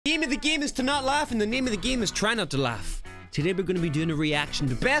name of the game is to not laugh, and the name of the game is try not to laugh. Today we're going to be doing a reaction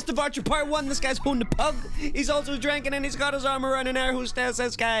to Best of Archer Part 1. This guy's holding the pug. He's also drinking, and he's got his arm around an air hostess.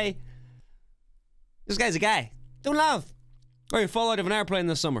 This guy's a guy. Don't laugh, or you'll fall out of an airplane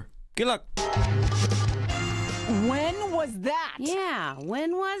this summer. Good luck. When was that? Yeah,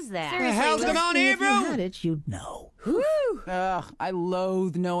 when was that? What the hell's going on here, bro? If you had it, you'd know. Ugh, I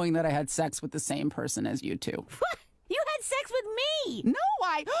loathe knowing that I had sex with the same person as you two. What? You had sex with me? No,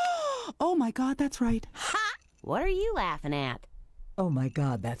 Oh my God, that's right. Ha! What are you laughing at? Oh my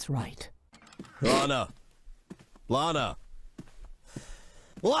God, that's right. Lana. Lana.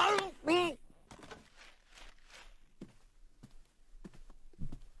 Lana.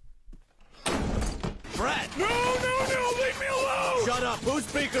 Brett! No, leave me alone! Shut up! Who's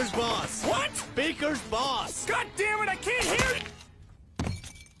Beaker's boss? What? Beaker's boss! God damn it, I can't hear it!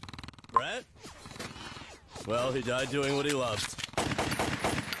 Brett? Well, he died doing what he loved.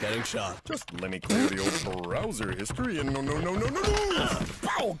 Getting shot. Just let me clear the old browser history and no.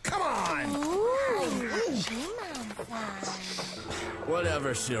 Oh, come on!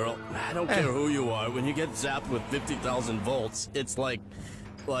 Whatever, Cyril. I don't care who you are. When you get zapped with 50,000 volts, it's like...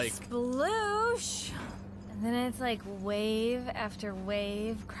 Sploosh! And then it's like wave after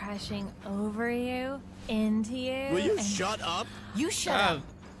wave crashing over you, into you. Will you shut up? You shut up.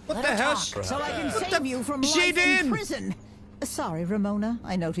 What the hell? So I can save you from life in prison. Sorry, Ramona.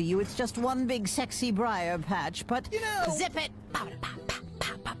 I know to you it's just one big sexy briar patch, but you know... Zip it!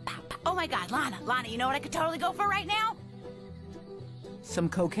 Oh my God, Lana, you know what I could totally go for right now? Some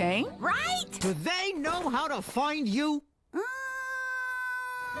cocaine? Right? Do they know how to find you?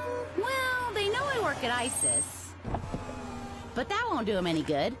 Well, they know I work at ISIS. But that won't do them any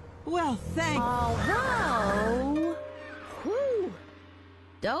good. Well, thank... Although... Whew.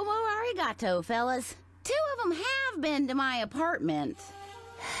 Domo arigato, fellas. 2 of them have been to my apartment.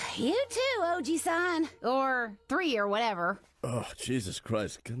 You too, OG-san. Or 3 or whatever. Oh, Jesus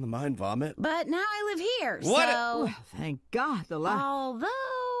Christ. Can the mind vomit? But now I live here, What so... Well, thank God, the last... Although...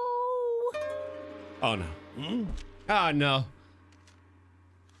 Oh no. Oh no.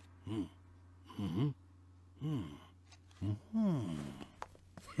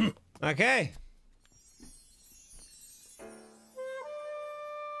 Okay.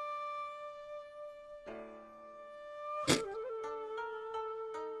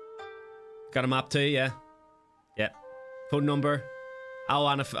 Got him up too, yeah. Yep. Phone number. I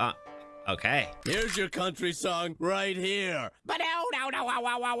wanna okay. Here's your country song right here.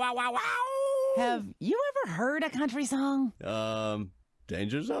 Have you ever heard a country song?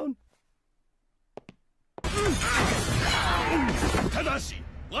 Danger Zone? Tadashi,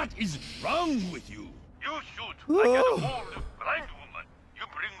 what is wrong with you? You shoot like an old blind woman. You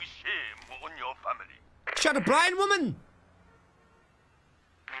bring shame on your family. Shut a blind woman!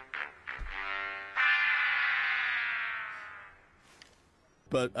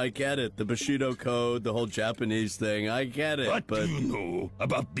 But I get it. The Bushido Code, the whole Japanese thing. I get it. What but do you know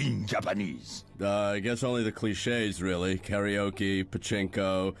about being Japanese? I guess only the cliches, really. Karaoke,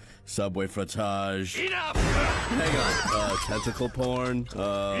 pachinko, subway frottage. Enough! Hang on. Tentacle porn.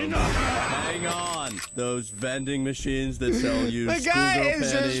 Enough! Hang on. Those vending machines that sell you The guy schoolgirl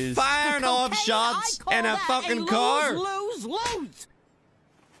is pennies. just firing off shots in a fucking car. Lose.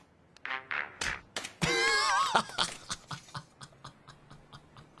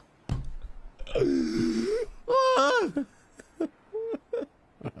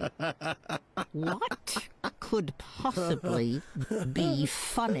 What could possibly be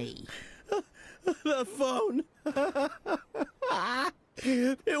funny? The phone.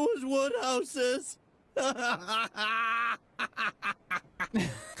 It was Woodhouse's.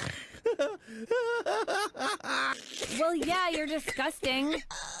 Well, yeah, you're disgusting.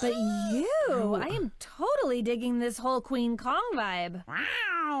 But you, I am totally digging this whole Queen Kong vibe.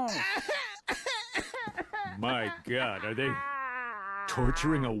 Wow. My God, are they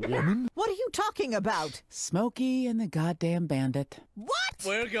torturing a woman? What are you talking about? Smokey and the goddamn bandit. What?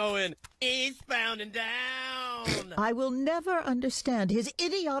 We're going eastbound and down. I will never understand his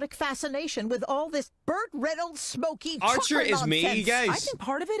idiotic fascination with all this Burt Reynolds smoky Archer trucker is me, nonsense. guys. I think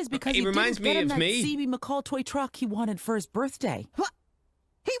part of it is because He he reminds didn't get me him of that me. CB McCall toy truck he wanted for his birthday. What?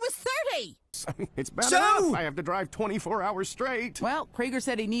 He was 30! It's bad So- enough. I have to drive 24 hours straight. Well, Krieger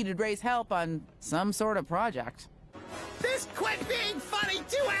said he needed Ray's help on some sort of project. This quit being funny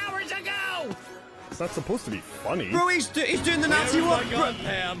 2 hours ago! It's not supposed to be funny. Bro, he's doing the Nazi Where's walk. my gun,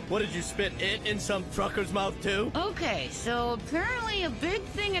 Pam? What, did you spit it in some trucker's mouth, too? Okay, so apparently a big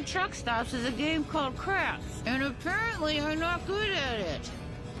thing at truck stops is a game called craps. And apparently I'm not good at it.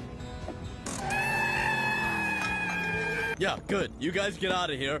 Yeah, good. You guys get out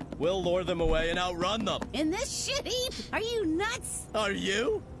of here. We'll lure them away and outrun them. In this shit heap? Are you nuts? Are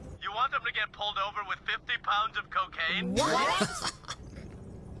you? You want them to get pulled over with 50 pounds of cocaine? What?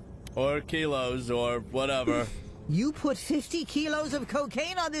 Or kilos, or whatever. You put 50 kilos of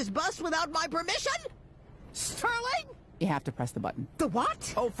cocaine on this bus without my permission? Sterling? You have to press the button. The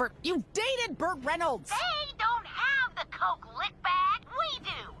what? Oh, you dated Burt Reynolds. They don't have the coke lick bag. We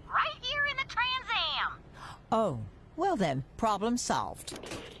do. Right here in the Trans Am. Oh, well then, problem solved.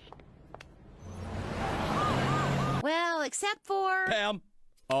 Well, except for... Pam,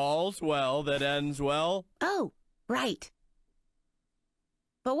 all's well that ends well. Oh, right.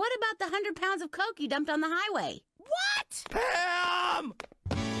 But what about the 100 pounds of coke you dumped on the highway? What? Pam!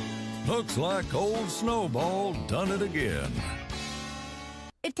 Looks like old Snowball done it again.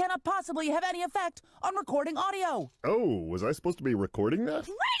 It cannot possibly have any effect on recording audio. Oh, was I supposed to be recording that?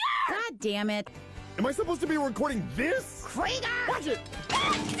 God damn it. Am I supposed to be recording this? Krieger! Watch it!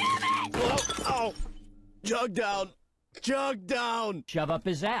 God damn it! Oh! Jug down! Jug down! Shove up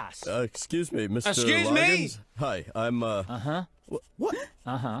his ass. Excuse me, Mr. Excuse Loggins? me? Hi, I'm, Uh-huh. What?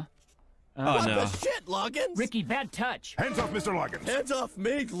 Uh-huh. Oh, What no. the shit, Loggins? Ricky, bad touch. Hands off, Mr. Loggins! Hands off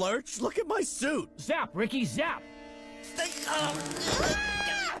me, Lurch! Look at my suit! Zap, Ricky, zap.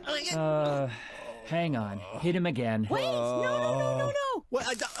 Hang on. Hit him again. Wait! No. What?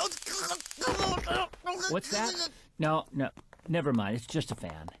 What's that? No. Never mind. It's just a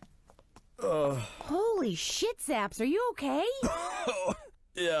fan. Holy shit, Zaps. Are you okay?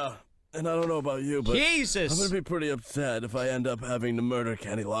 Yeah, and I don't know about you, but Jesus! I'm gonna be pretty upset if I end up having to murder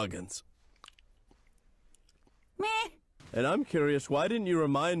Kenny Loggins. Meh. And I'm curious, why didn't you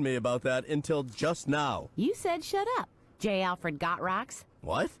remind me about that until just now? You said shut up. J. Alfred Got Rocks.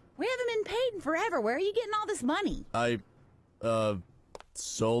 What? We haven't been paid in forever. Where are you getting all this money? I,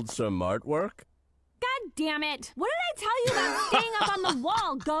 sold some artwork? God damn it! What did I tell you about staying up on the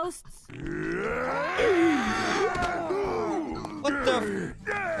wall, ghosts? What the?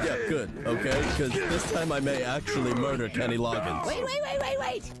 Yeah, good, okay? Because this time I may actually murder Kenny Loggins.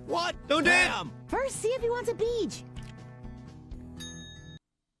 Wait. What? Don't do it! Damn! First, see if he wants a beach.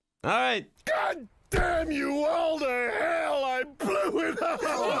 Alright. God damn you all to hell! I blew it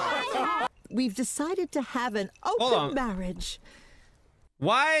out! We've decided to have an Hold on. open marriage.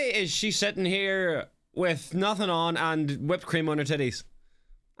 Why is she sitting here with nothing on and whipped cream on her titties?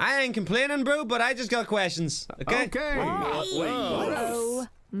 I ain't complaining, bro, but I just got questions. Okay? Oh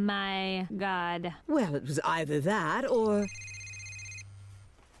my god. Well, it was either that or...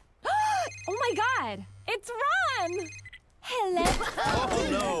 Oh my god! It's Ron! Hello? Oh,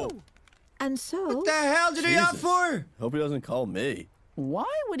 no! And so... What the hell did he out for? Hope he doesn't call me. Why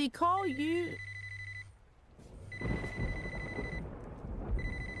would he call you?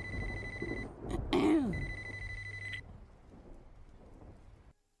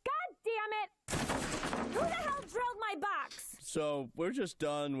 God damn it! Who the hell drilled my box? So, we're just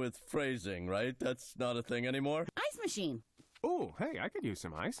done with phrasing, right? That's not a thing anymore? Ice machine. Oh, hey, I could use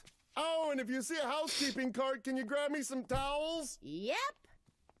some ice. Oh, and if you see a housekeeping cart, can you grab me some towels? Yep.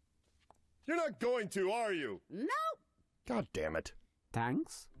 You're not going to, are you? Nope. God damn it.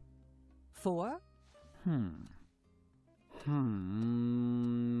 Thanks. For?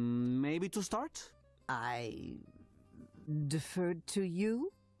 Maybe to start? I deferred to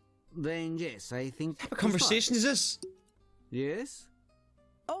you? Then yes, I think. What conversation is this? Yes?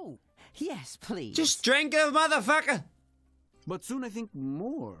 Oh, yes, please. Just drink it, motherfucker! But soon I think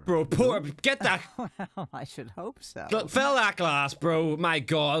more. Bro, poor, get that. Well, I should hope so. Fill that glass, bro. My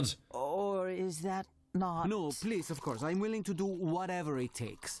god. Or is that not... No, please, of course. I'm willing to do whatever it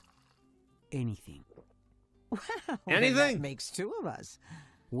takes. Anything. Well, Anything? that makes two of us.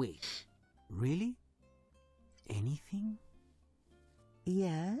 Wait, really? Anything?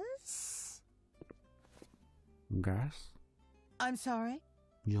 Yes? Gas? I'm sorry?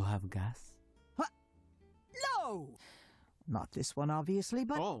 You have gas? What? No! Not this one, obviously,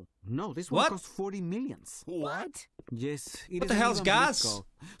 but... Oh, no, this What? one cost 40 millions. What? Yes, it What is the an hell's even gas? Rico.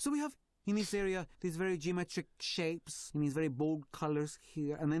 So we have in this area these very geometric shapes in these very bold colors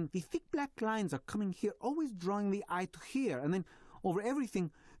here, and then the thick black lines are coming here, always drawing the eye to here, and then over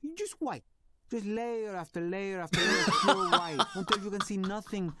everything, just white. Just layer after layer after layer of pure white until you can see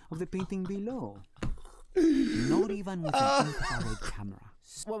nothing of the painting below. Not even with an infrared camera.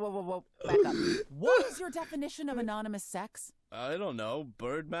 Whoa. Back up. What is your definition of anonymous sex? I don't know.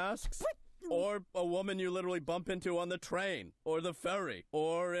 Bird masks? Or a woman you literally bump into on the train, or the ferry,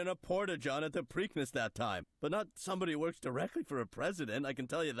 or in a porta-john at the Preakness that time. But not somebody who works directly for a president, I can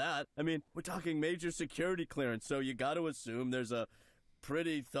tell you that. I mean, we're talking major security clearance, so you gotta assume there's a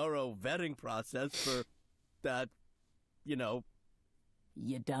pretty thorough vetting process for that you know.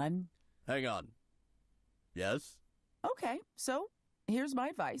 You done? Hang on. Yes? Okay, so here's my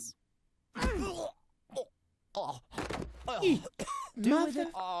advice. Do with it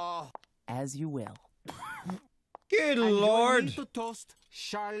as you will. Good and Lord. You need to toast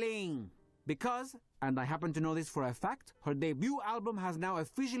Charlene. Because, and I happen to know this for a fact, her debut album has now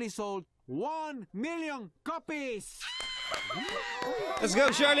officially sold 1 million copies. Let's go,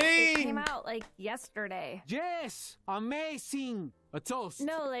 It Charlene! came out like yesterday. Yes! Amazing! A toast.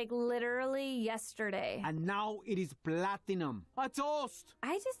 No, like literally yesterday. And now it is platinum. A toast!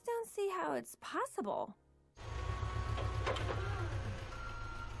 I just don't see how it's possible.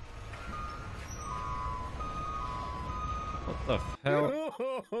 What the hell?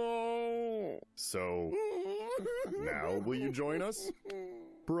 So, now will you join us,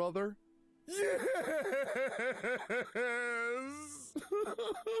 brother? Yes!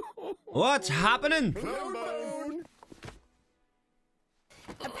 What's happening? Pam,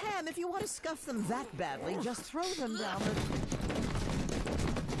 if you want to scuff them that badly, just throw them down the...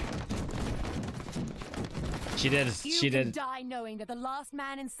 She did it. She did You it. can die knowing that the last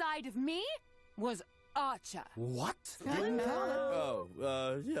man inside of me was Archer. What?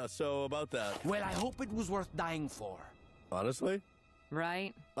 Yeah, so about that. Well, I hope it was worth dying for. Honestly?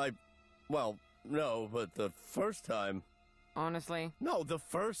 Right? Well, no, but the first time... Honestly? No, the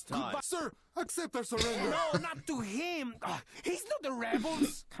first time. Goodbye, sir, accept our surrender. No, not to him. He's not the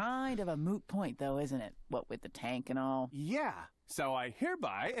rebels. Kind of a moot point, though, isn't it? What with the tank and all? Yeah, so I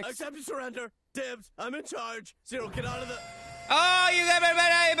hereby Accept your surrender. Dibs, I'm in charge. Zero, get out of the... Oh, you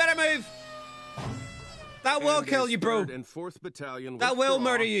better move. That will kill you, bro. And 4th Battalion. That will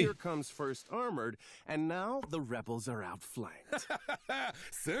murder you. Here comes 1st Armored, and now the rebels are outflanked.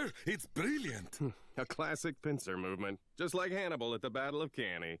 Sir, it's brilliant. A classic pincer movement, just like Hannibal at the Battle of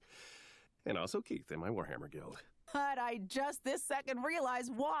Cannae. And also Keith in my Warhammer Guild. But I just this second realize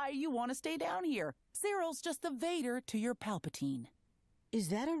why you want to stay down here. Cyril's just the Vader to your Palpatine. Is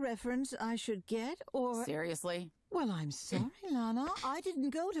that a reference I should get, or... Seriously? Well, I'm sorry, Lana. I didn't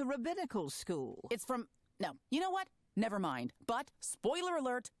go to rabbinical school. It's from... No, you know what? Never mind. But, spoiler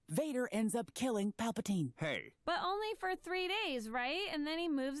alert, Vader ends up killing Palpatine. Hey. But only for 3 days, right? And then he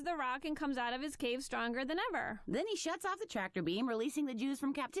moves the rock and comes out of his cave stronger than ever. Then he shuts off the tractor beam, releasing the Jews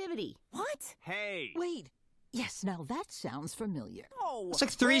from captivity. What? Hey. Wait. Yes, now that sounds familiar. Oh, It's like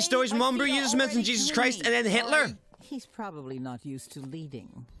 3 stories. Mumber, you just mentioned Jesus Christ and then Hitler. He's probably not used to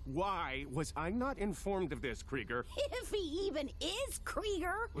leading. Why was I not informed of this, Krieger? If he even is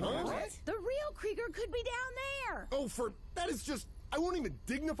Krieger. What? The real Krieger could be down there. Oh, that is just... I won't even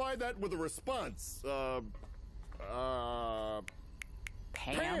dignify that with a response.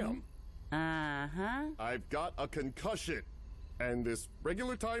 Pam. Uh-huh. I've got a concussion. And this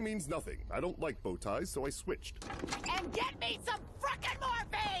regular tie means nothing. I don't like bow ties, so I switched. And get me some frickin'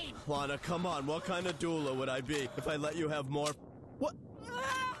 morphine! Lana, come on. What kind of doula would I be if I let you have more... What?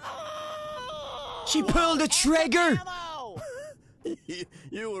 She pulled the trigger.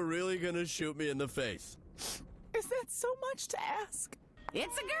 You were really gonna shoot me in the face. Is that so much to ask?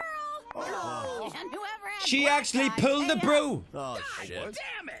 It's a girl! Oh. And whoever had She actually pulled the brew. Oh, shit.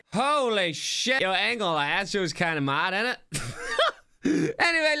 Damn it! Holy shit. Yo, Angle, that show's kind of mad, innit?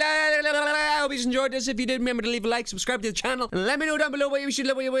 Anyway, I hope you enjoyed this. If you did, remember to leave a like, subscribe to the channel, and let me know down below what you should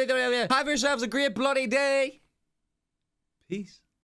have yourselves a great bloody day. Peace.